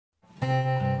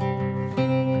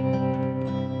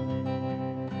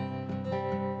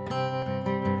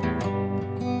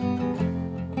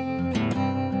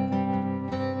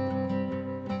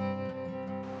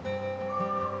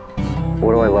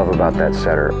love about that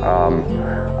setter?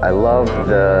 I love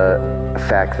the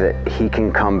fact that he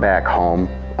can come back home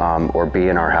or be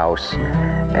in our house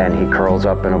and he curls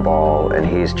up in a ball and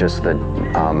he's just the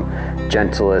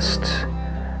gentlest,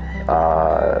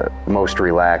 most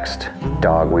relaxed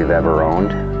dog we've ever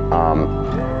owned.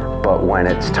 But when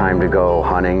it's time to go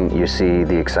hunting, you see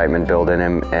the excitement build in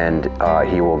him, and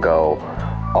he will go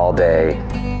all day,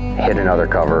 hit another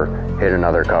cover, hit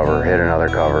another cover, hit another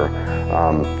cover,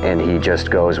 and he just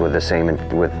goes with the same,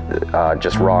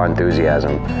 just raw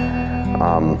enthusiasm.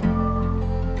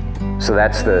 So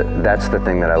that's the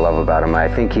thing that I love about him. I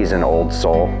think he's an old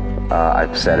soul.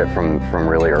 I've said it from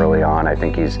really early on. I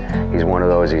think he's one of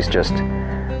those. He's just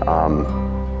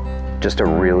a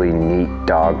really neat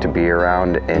dog to be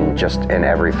around in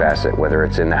every facet, whether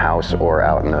it's in the house or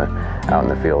out in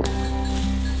the field.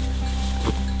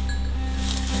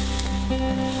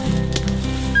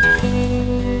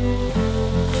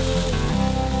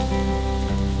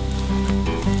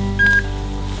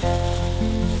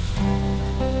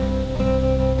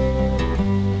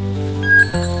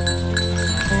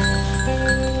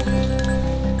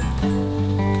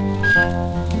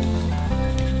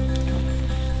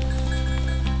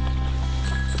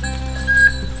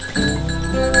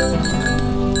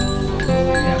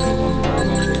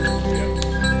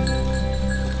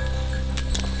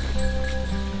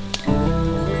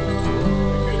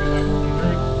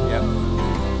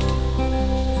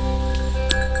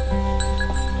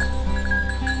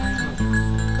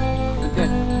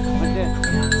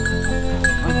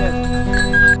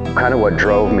 Kind of what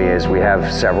drove me is we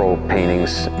have several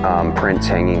paintings, prints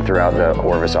hanging throughout the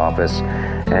Orvis office,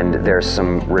 and there's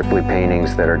some Ripley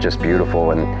paintings that are just beautiful,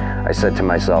 and I said to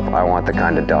myself, I want the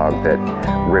kind of dog that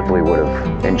Ripley would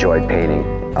have enjoyed painting.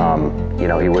 You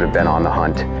know, he would have been on the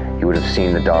hunt, he would have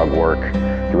seen the dog work,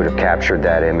 he would have captured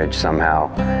that image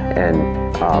somehow,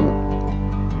 and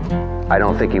I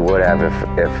don't think he would have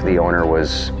if the owner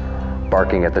was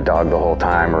barking at the dog the whole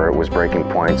time, or it was breaking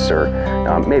points, or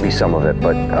maybe some of it,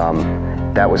 but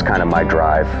that was kind of my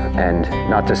drive. And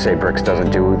not to say Brix doesn't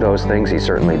do those things, he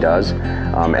certainly does,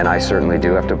 and I certainly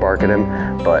do have to bark at him,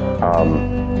 but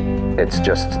it's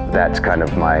just, that's kind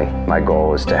of my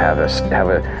goal, is to have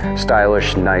a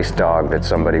stylish, nice dog that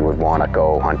somebody would want to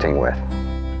go hunting with.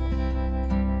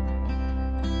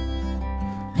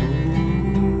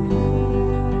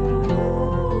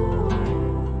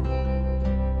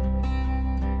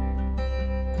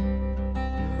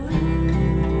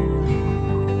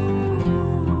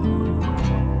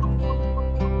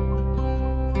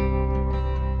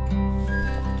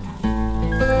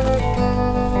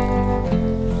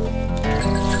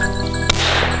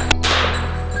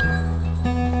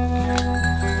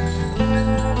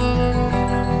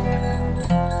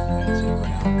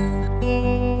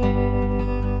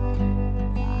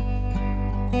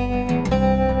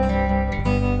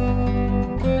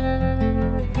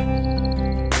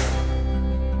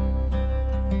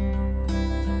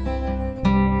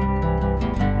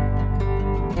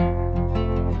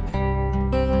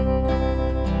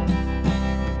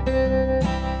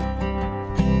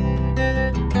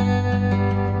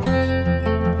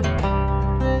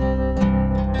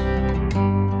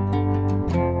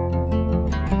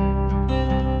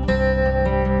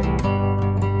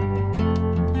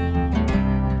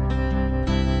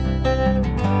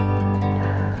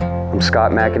 I'm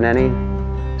Scott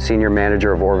McEnaney, Senior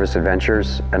Manager of Orvis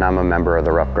Adventures, and I'm a member of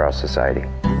the Ruffed Grouse Society.